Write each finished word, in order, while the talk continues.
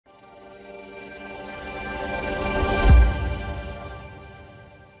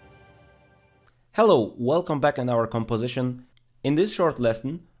Hello, welcome back in our composition. In this short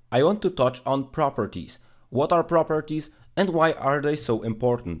lesson, I want to touch on properties. What are properties and why are they so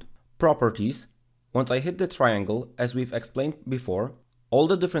important? Properties, once I hit the triangle, as we've explained before, all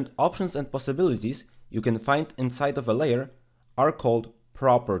the different options and possibilities you can find inside of a layer are called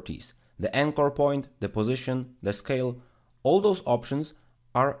properties. The anchor point, the position, the scale, all those options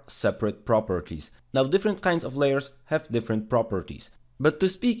are separate properties. Now, different kinds of layers have different properties. But to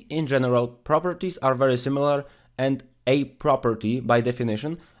speak in general, properties are very similar, and a property, by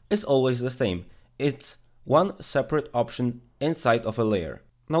definition, is always the same. It's one separate option inside of a layer.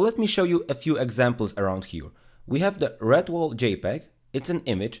 Now let me show you a few examples around here. We have the red wall JPEG, it's an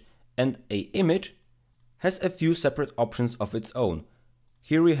image, and an image has a few separate options of its own.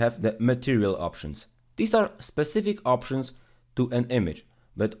 Here we have the material options. These are specific options to an image,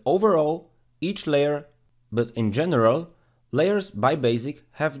 but overall, each layer, but in general, layers by basic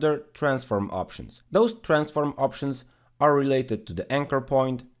have their transform options. Those transform options are related to the anchor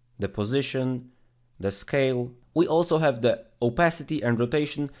point, the position, the scale. We also have the opacity and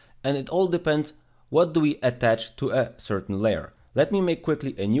rotation, and it all depends what do we attach to a certain layer. Let me make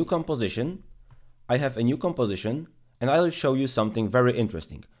quickly a new composition. I have a new composition and I'll show you something very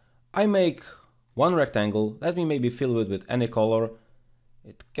interesting. I make one rectangle. Let me maybe fill it with any color.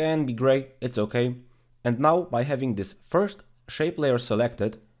 It can be gray, it's okay. And now, by having this first shape layer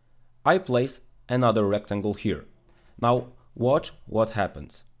selected, I place another rectangle here. Now watch what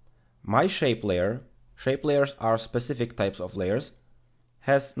happens. My shape layer, shape layers are specific types of layers,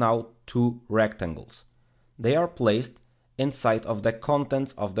 has now two rectangles. They are placed inside of the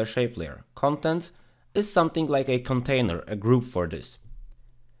contents of the shape layer. Contents is something like a container, a group for this.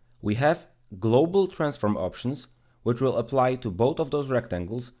 We have global transform options, which will apply to both of those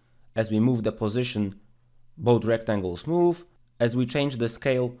rectangles. As we move the position, both rectangles move. As we change the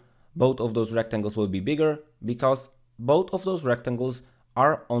scale, both of those rectangles will be bigger because both of those rectangles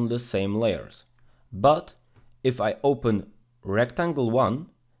are on the same layers. But if I open rectangle 1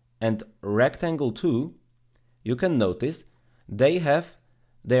 and rectangle 2, you can notice they have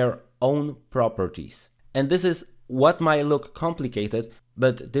their own properties. And this is what might look complicated,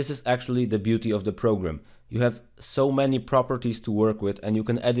 but this is actually the beauty of the program. You have so many properties to work with and you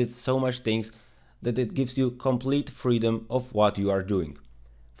can edit so much things that it gives you complete freedom of what you are doing.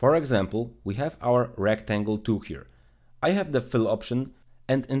 For example, we have our rectangle 2 here. I have the fill option,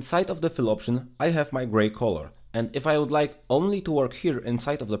 and inside of the fill option I have my gray color. And if I would like only to work here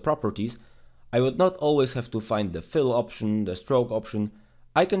inside of the properties, I would not always have to find the fill option, the stroke option.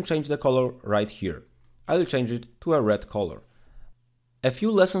 I can change the color right here. I'll change it to a red color. A few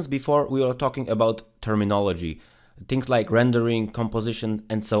lessons before we were talking about terminology, things like rendering, composition,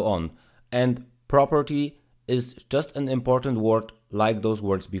 and so on. And property is just an important word like those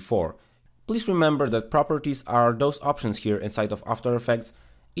words before. Please remember that properties are those options here inside of After Effects.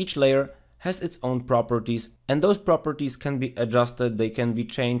 Each layer has its own properties, and those properties can be adjusted, they can be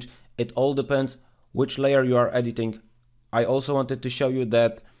changed. It all depends which layer you are editing. I also wanted to show you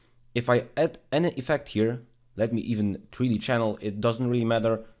that if I add any effect here, let me even 3D channel, it doesn't really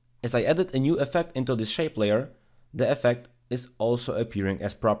matter. As I added a new effect into this shape layer, the effect is also appearing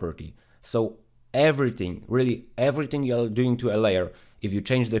as property. So everything, really everything you are doing to a layer, if you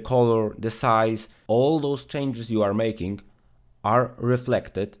change the color, the size, all those changes you are making are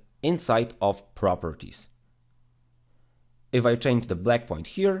reflected inside of properties. If I change the black point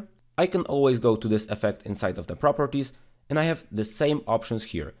here, I can always go to this effect inside of the properties and I have the same options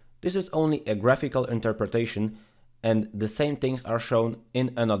here. This is only a graphical interpretation and the same things are shown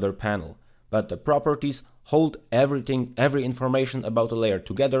in another panel. But the properties hold everything, every information about a layer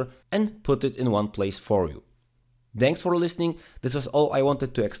together and put it in one place for you. Thanks for listening. This is all I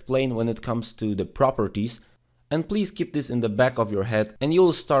wanted to explain when it comes to the properties. And please keep this in the back of your head and you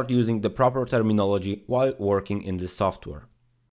will start using the proper terminology while working in this software.